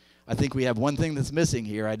 I think we have one thing that's missing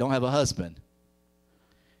here. I don't have a husband.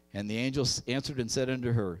 And the angel answered and said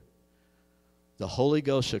unto her, The Holy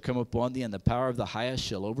Ghost shall come upon thee, and the power of the highest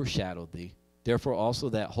shall overshadow thee. Therefore also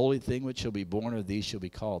that holy thing which shall be born of thee shall be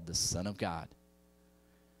called the Son of God.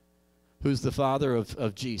 Who's the father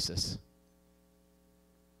of Jesus?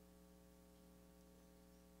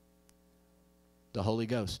 The Holy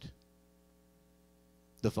Ghost.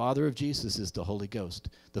 The father of Jesus is the Holy Ghost.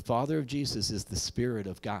 The father of Jesus is the Spirit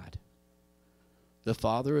of God. The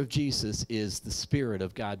father of Jesus is the Spirit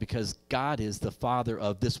of God, because God is the father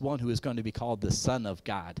of this one who is going to be called the Son of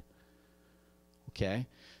God. Okay?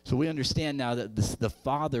 So we understand now that the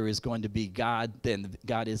Father is going to be God, then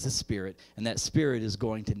God is the Spirit, and that Spirit is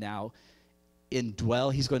going to now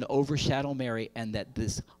indwell, he's going to overshadow Mary, and that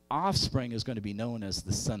this offspring is going to be known as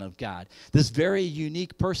the Son of God. This very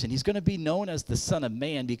unique person, he's going to be known as the Son of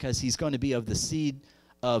Man because he's going to be of the seed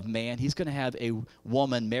of man. He's going to have a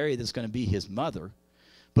woman, Mary, that's going to be his mother,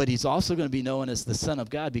 but he's also going to be known as the Son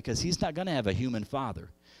of God because he's not going to have a human father,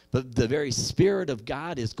 but the very Spirit of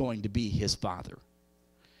God is going to be his father.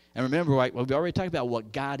 And remember, right, well, we already talked about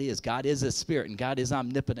what God is. God is a spirit, and God is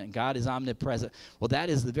omnipotent, and God is omnipresent. Well, that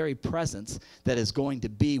is the very presence that is going to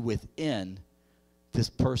be within this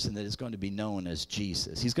person that is going to be known as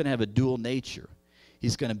Jesus. He's going to have a dual nature.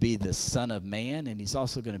 He's going to be the Son of Man, and he's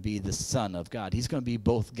also going to be the Son of God. He's going to be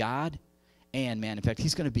both God and man. In fact,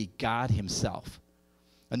 he's going to be God himself.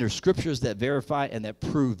 And there's scriptures that verify and that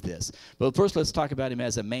prove this. But first, let's talk about him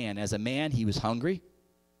as a man. As a man, he was hungry.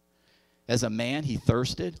 As a man, he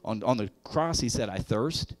thirsted. On the cross, he said, I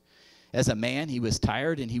thirst. As a man, he was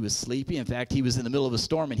tired and he was sleepy. In fact, he was in the middle of a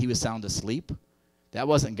storm and he was sound asleep. That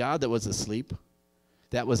wasn't God that was asleep.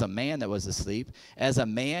 That was a man that was asleep. As a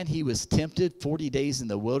man, he was tempted 40 days in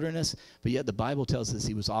the wilderness, but yet the Bible tells us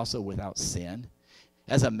he was also without sin.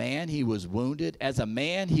 As a man, he was wounded. As a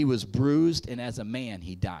man, he was bruised. And as a man,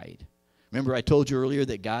 he died. Remember, I told you earlier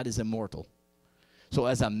that God is immortal. So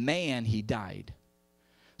as a man, he died.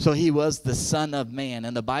 So he was the Son of Man,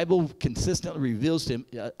 and the Bible consistently reveals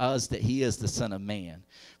to us that he is the Son of Man.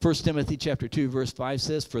 1 Timothy chapter 2, verse 5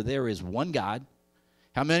 says, for there is one God.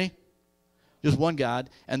 How many? Just one God,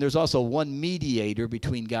 and there's also one mediator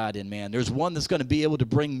between God and man. There's one that's going to be able to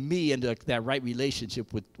bring me into that right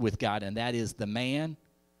relationship with God, and that is the man,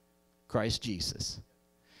 Christ Jesus.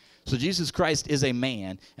 So Jesus Christ is a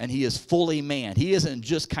man, and he is fully man. He isn't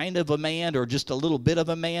just kind of a man or just a little bit of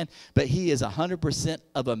a man, but he is 100%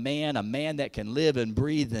 of a man that can live and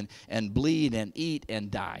breathe and bleed and eat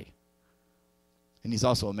and die. And he's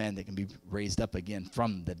also a man that can be raised up again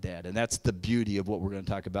from the dead. And that's the beauty of what we're going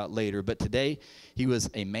to talk about later. But today, he was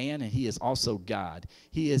a man, and he is also God.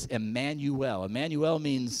 He is Emmanuel. Emmanuel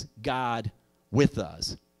means God with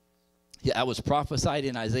us. Yeah, that was prophesied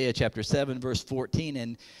in Isaiah chapter 7, verse 14,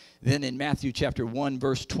 and then in Matthew chapter 1,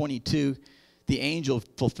 verse 22, the angel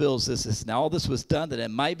fulfills this. Now all this was done that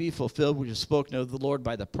it might be fulfilled, which was spoken of the Lord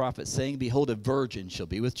by the prophet, saying, behold, a virgin shall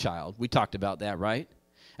be with child. We talked about that, right?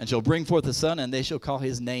 And shall bring forth a son, and they shall call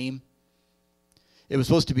his name. It was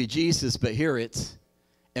supposed to be Jesus, but here it's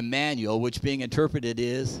Emmanuel, which being interpreted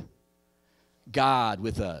is God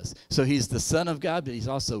with us. So he's the Son of God, but he's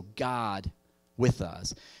also God with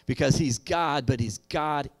us. Because he's God, but he's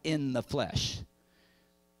God in the flesh.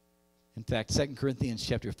 In fact, 2 Corinthians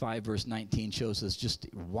chapter 5, verse 19 shows us just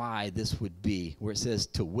why this would be, where it says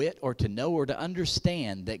to wit or to know or to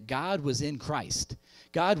understand that God was in Christ.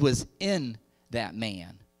 God was in that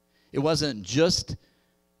man. It wasn't just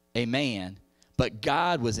a man, but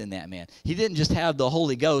God was in that man. He didn't just have the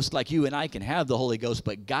Holy Ghost like you and I can have the Holy Ghost,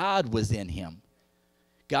 but God was in him.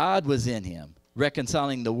 God was in him,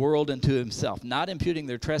 reconciling the world unto himself, not imputing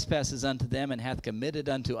their trespasses unto them, and hath committed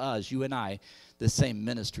unto us, you and I, the same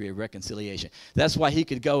ministry of reconciliation. That's why he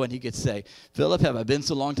could go and he could say, Philip, have I been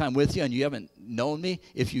so long time with you and you haven't known me?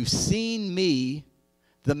 If you've seen me,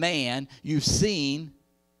 the man, you've seen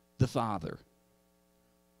the Father.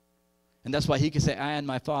 And that's why he could say, I and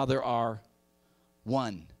my Father are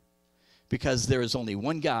one. Because there is only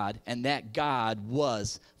one God, and that God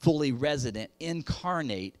was fully resident,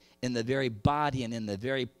 incarnate in the very body and in the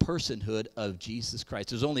very personhood of Jesus Christ.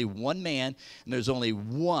 There's only one man, and there's only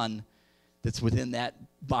one that's within that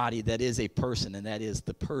body that is a person, and that is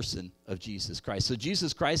the person of Jesus Christ. So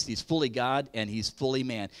Jesus Christ, he's fully God and he's fully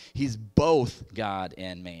man. He's both God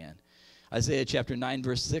and man. Isaiah chapter 9,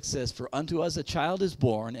 verse 6 says, for unto us a child is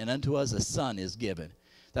born, and unto us a son is given.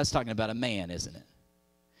 That's talking about a man, isn't it?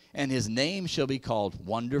 And his name shall be called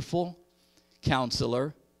Wonderful,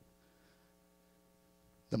 Counselor,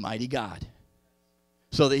 the Mighty God.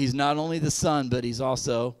 So that he's not only the Son, but he's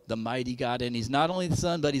also the Mighty God. And he's not only the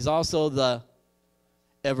Son, but he's also the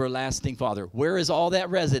everlasting Father. Where is all that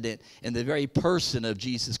resident? In the very person of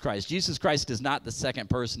Jesus Christ. Jesus Christ is not the second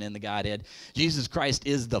person in the Godhead. Jesus Christ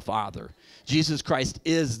is the Father. Jesus Christ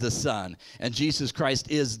is the Son. And Jesus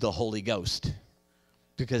Christ is the Holy Ghost.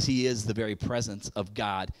 Because he is the very presence of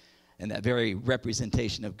God and that very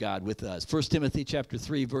representation of God with us. 1 Timothy chapter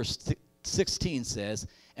 3, verse 16 says,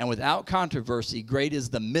 and without controversy, great is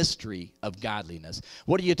the mystery of godliness.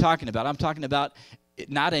 What are you talking about? I'm talking about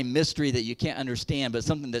not a mystery that you can't understand, but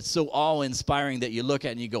something that's so awe-inspiring that you look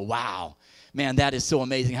at and you go, wow, man, that is so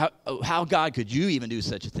amazing. How God could you even do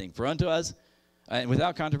such a thing? For unto us, and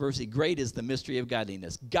without controversy, great is the mystery of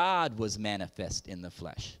godliness. God was manifest in the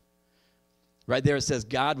flesh. Right there it says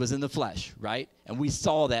God was in the flesh, right? And we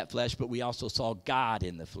saw that flesh, but we also saw God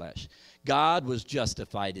in the flesh. God was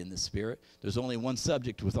justified in the Spirit. There's only one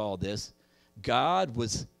subject with all this. God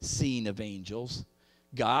was seen of angels.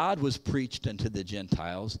 God was preached unto the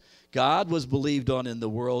Gentiles. God was believed on in the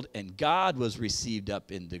world, and God was received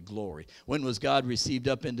up into glory. When was God received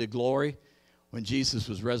up into glory? When Jesus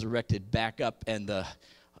was resurrected back up, and the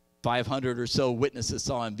 500 or so witnesses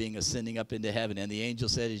saw him being ascending up into heaven. And the angel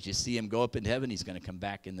said, as you see him go up into heaven, he's going to come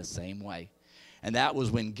back in the same way. And that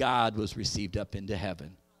was when God was received up into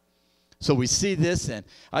heaven. So we see this, and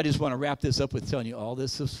I just want to wrap this up with telling you all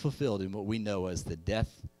this is fulfilled in what we know as the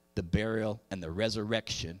death, the burial, and the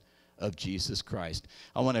resurrection of Jesus Christ.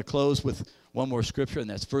 I want to close with one more scripture, and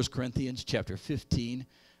that's 1 Corinthians chapter 15,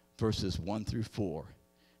 verses 1 through 4.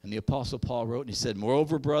 And the Apostle Paul wrote, and he said,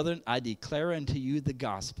 moreover, brethren, I declare unto you the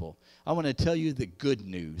gospel. I want to tell you the good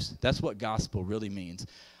news. That's what gospel really means.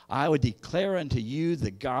 I would declare unto you the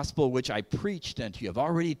gospel which I preached unto you. I've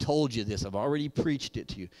already told you this. I've already preached it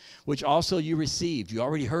to you, which also you received. You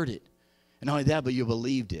already heard it. And not only that, but you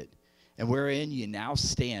believed it. And wherein you now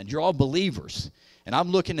stand. You're all believers. And I'm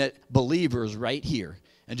looking at believers right here.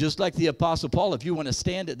 And just like the Apostle Paul, if you want to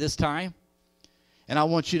stand at this time, and I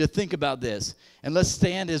want you to think about this. And let's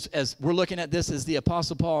stand as we're looking at this as the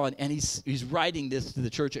Apostle Paul, and he's writing this to the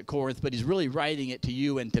church at Corinth, but he's really writing it to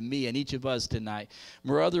you and to me and each of us tonight.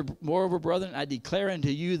 Moreover, brethren, I declare unto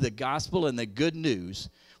you the gospel and the good news,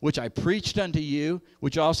 which I preached unto you,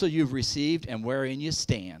 which also you've received, and wherein you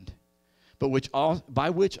stand, but by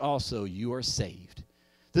which also you are saved.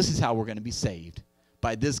 This is how we're going to be saved,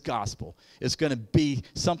 by this gospel. It's going to be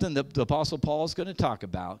something that the Apostle Paul is going to talk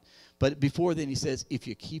about. But before then, he says, if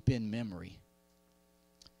you keep in memory,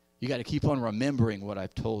 you got to keep on remembering what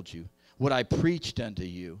I've told you, what I preached unto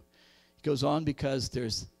you. He goes on because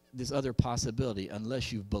there's this other possibility,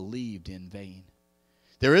 unless you've believed in vain.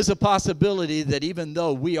 There is a possibility that even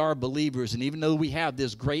though we are believers and even though we have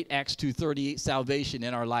this great Acts 2:38 salvation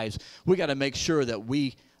in our lives, we got to make sure that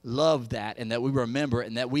we love that and that we remember it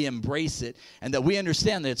and that we embrace it and that we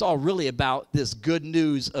understand that it's all really about this good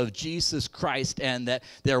news of Jesus Christ, and that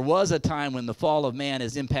there was a time when the fall of man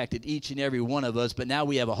has impacted each and every one of us, but now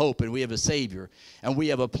we have a hope and we have a Savior and we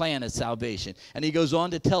have a plan of salvation. And he goes on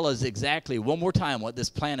to tell us exactly one more time what this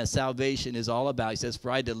plan of salvation is all about. He says, for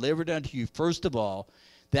I delivered unto you first of all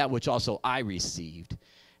that which also I received,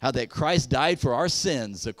 how that Christ died for our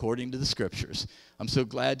sins according to the Scriptures. I'm so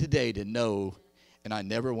glad today to know. And I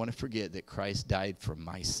never want to forget that Christ died for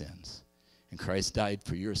my sins. And Christ died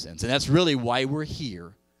for your sins. And that's really why we're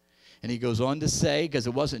here. And he goes on to say, because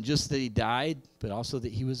it wasn't just that he died, but also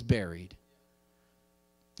that he was buried.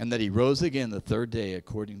 And that he rose again the third day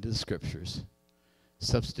according to the Scriptures.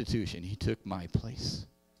 Substitution. He took my place.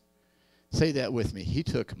 Say that with me. He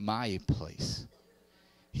took my place.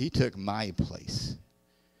 He took my place.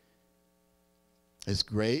 This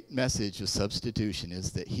great message of substitution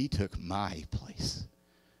is that he took my place.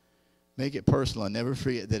 Make it personal and never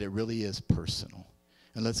forget that it really is personal.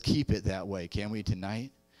 And let's keep it that way, can we,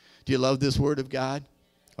 tonight? Do you love this word of God?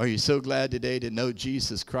 Are you so glad today to know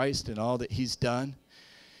Jesus Christ and all that he's done?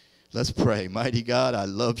 Let's pray. Mighty God, I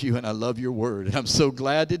love you and I love your word. And I'm so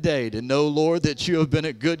glad today to know, Lord, that you have been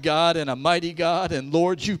a good God and a mighty God. And,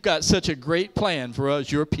 Lord, you've got such a great plan for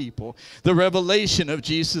us, your people. The revelation of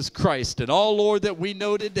Jesus Christ and all, Lord, that we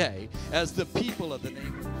know today as the people of the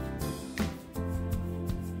name of